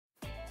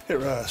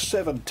Here are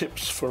 7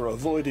 tips for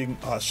avoiding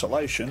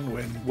isolation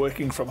when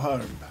working from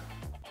home.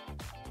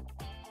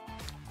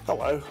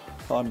 Hello,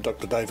 I'm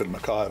Dr. David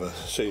McIver,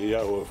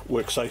 CEO of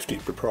WorkSafety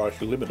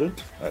Proprietary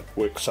Limited at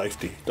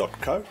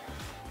worksafety.co,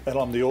 and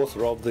I'm the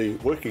author of the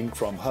Working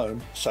From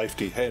Home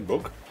Safety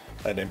Handbook,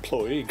 an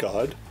employee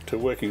guide to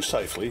working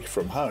safely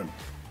from home.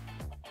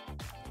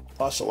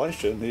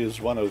 Isolation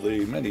is one of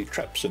the many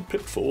traps and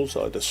pitfalls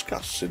I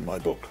discuss in my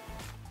book.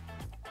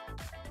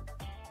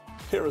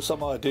 Here are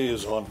some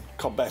ideas on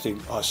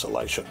combating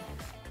isolation.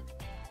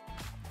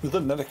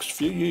 Within the next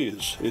few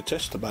years, it's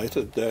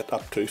estimated that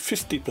up to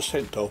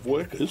 50% of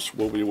workers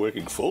will be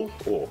working full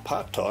or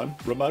part-time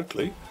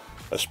remotely,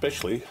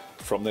 especially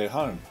from their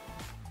home.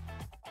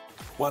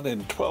 1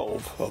 in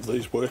 12 of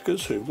these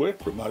workers who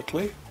work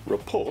remotely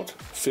report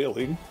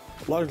feeling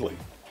lonely.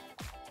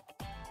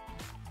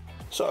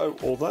 So,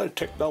 although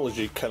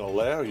technology can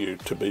allow you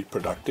to be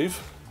productive,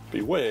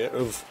 beware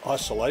of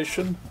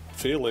isolation,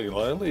 feeling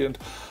lonely, and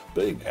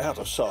being out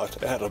of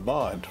sight, out of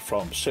mind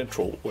from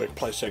central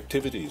workplace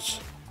activities.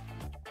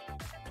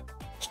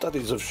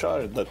 Studies have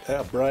shown that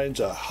our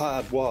brains are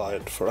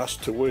hardwired for us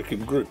to work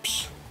in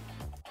groups.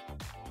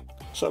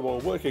 So while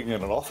working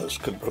in an office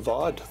can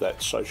provide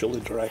that social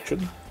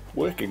interaction,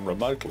 working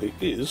remotely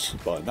is,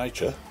 by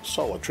nature,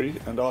 solitary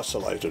and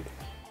isolated.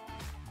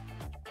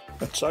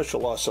 And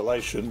social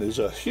isolation is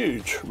a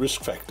huge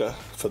risk factor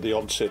for the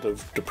onset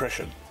of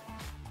depression.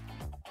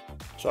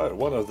 So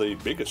one of the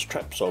biggest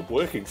traps of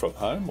working from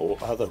home or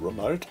other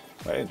remote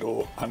and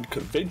or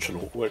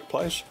unconventional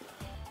workplace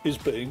is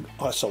being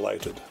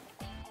isolated.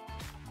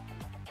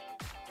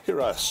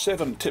 Here are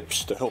 7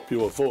 tips to help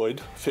you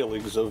avoid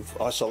feelings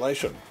of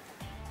isolation.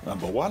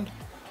 Number 1,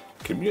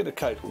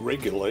 communicate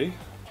regularly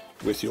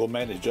with your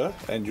manager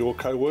and your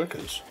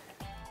co-workers.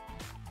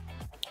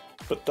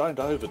 But don't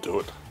overdo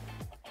it.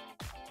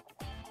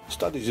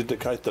 Studies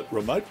indicate that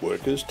remote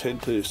workers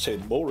tend to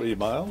send more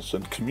emails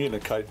and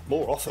communicate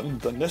more often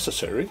than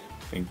necessary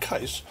in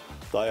case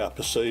they are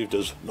perceived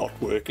as not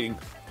working,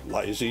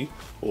 lazy,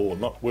 or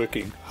not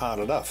working hard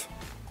enough.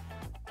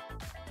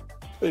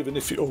 Even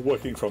if you're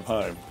working from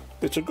home,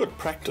 it's a good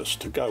practice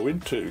to go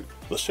into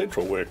the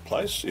central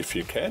workplace if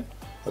you can,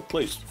 at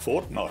least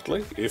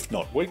fortnightly, if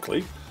not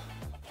weekly,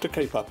 to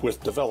keep up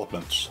with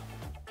developments.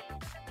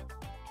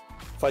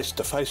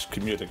 Face-to-face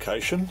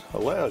communication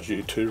allows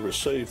you to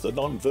receive the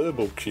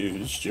non-verbal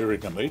cues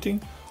during a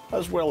meeting,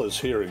 as well as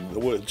hearing the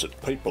words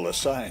that people are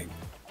saying.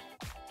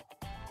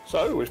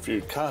 So, if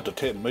you can't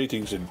attend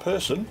meetings in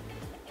person,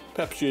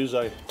 perhaps use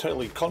a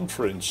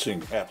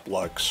teleconferencing app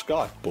like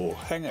Skype or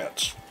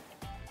Hangouts.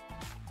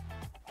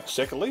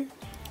 Secondly,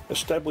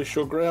 establish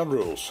your ground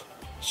rules.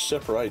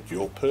 Separate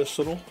your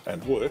personal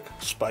and work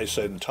space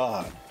and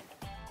time.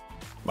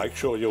 Make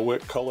sure your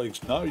work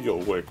colleagues know your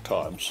work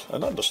times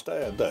and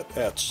understand that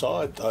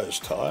outside those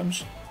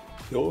times,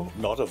 you're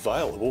not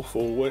available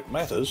for work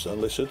matters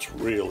unless it's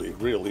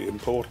really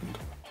important.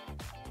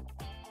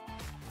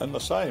 And the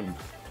same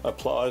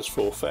applies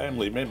for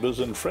family members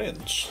and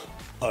friends,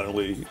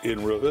 only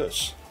in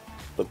reverse.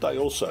 But they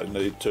also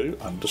need to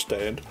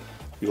understand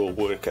your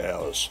work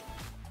hours.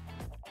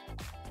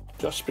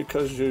 Just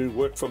because you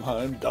work from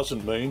home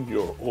doesn't mean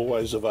you're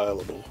always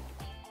available.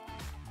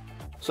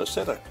 So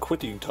set a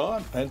quitting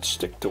time and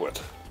stick to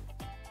it.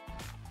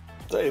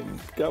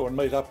 Then go and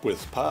meet up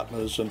with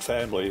partners and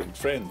family and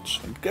friends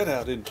and get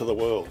out into the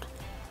world.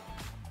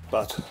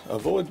 But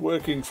avoid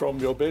working from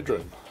your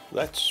bedroom.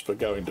 That's for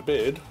going to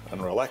bed and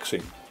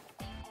relaxing.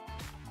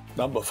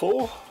 Number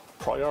 4,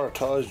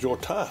 prioritise your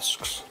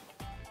tasks.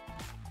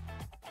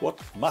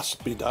 What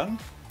must be done?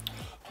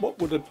 What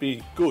would it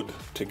be good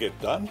to get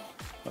done?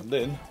 And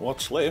then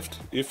what's left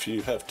if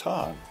you have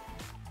time.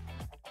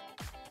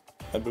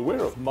 And beware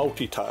of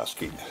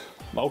multitasking.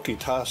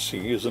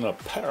 Multitasking is an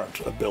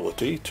apparent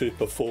ability to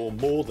perform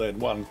more than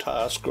one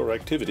task or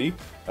activity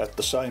at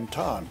the same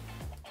time.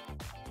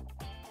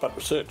 But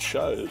research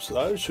shows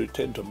those who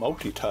tend to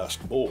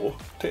multitask more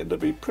tend to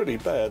be pretty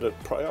bad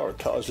at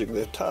prioritising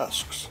their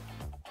tasks.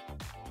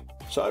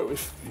 So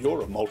if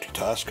you're a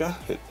multitasker,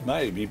 it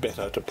may be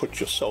better to put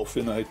yourself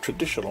in a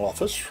traditional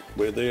office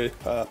where there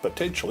are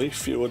potentially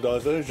fewer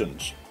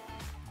diversions.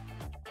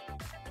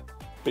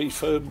 Be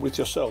firm with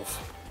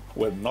yourself.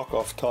 When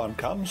knock-off time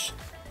comes,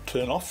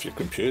 turn off your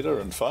computer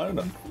and phone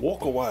and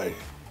walk away.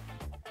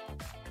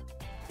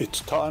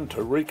 It's time to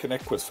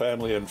reconnect with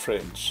family and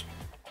friends.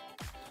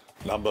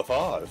 Number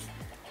 5,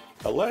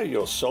 allow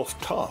yourself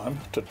time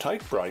to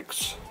take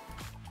breaks.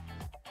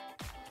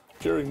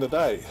 During the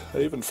day,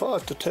 even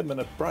 5 to 10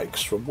 minute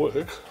breaks from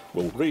work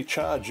will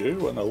recharge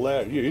you and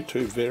allow you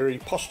to vary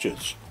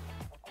postures.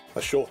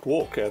 A short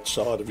walk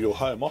outside of your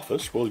home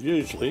office will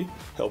usually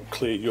help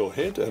clear your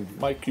head and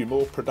make you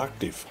more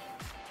productive.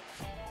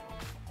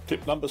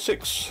 Tip number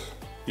 6,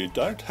 you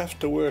don't have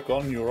to work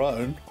on your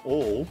own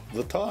all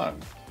the time.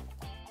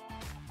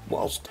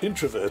 Whilst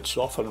introverts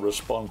often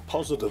respond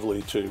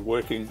positively to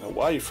working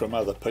away from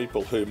other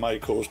people who may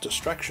cause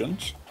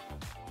distractions,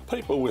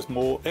 people with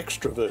more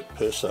extrovert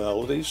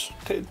personalities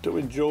tend to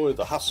enjoy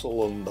the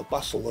hustle and the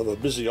bustle of a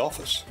busy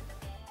office.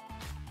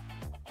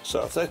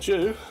 So if that's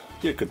you,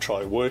 you could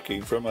try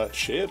working from a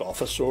shared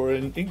office or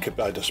an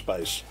incubator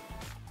space.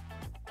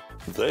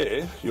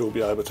 There, you'll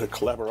be able to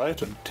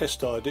collaborate and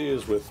test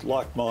ideas with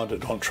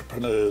like-minded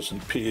entrepreneurs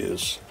and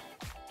peers.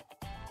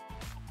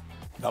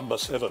 Number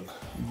 7,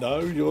 know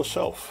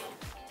yourself.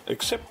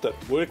 Accept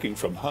that working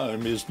from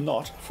home is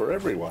not for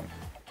everyone.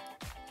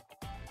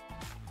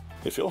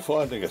 If you're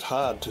finding it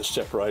hard to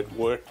separate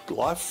work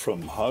life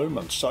from home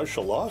and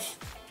social life,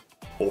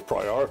 or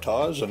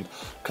prioritise and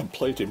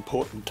complete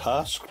important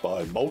tasks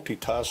by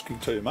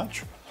multitasking too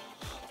much,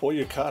 or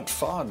you can't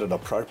find an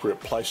appropriate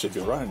place of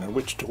your own in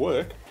which to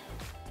work,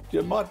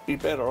 you might be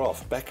better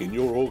off back in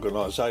your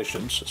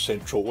organisation's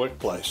central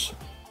workplace.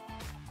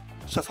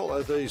 So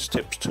follow these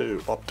tips to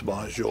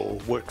optimise your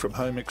work from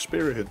home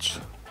experience.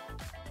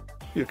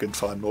 You can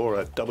find more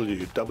at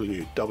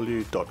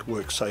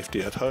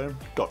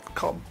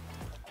www.worksafetyathome.com.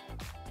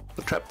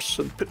 The traps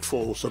and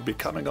pitfalls of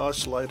becoming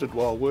isolated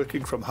while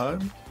working from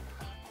home,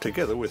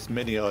 together with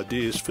many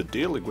ideas for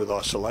dealing with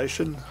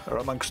isolation, are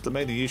amongst the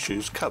many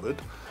issues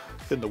covered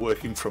in the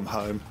Working From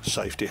Home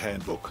Safety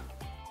Handbook.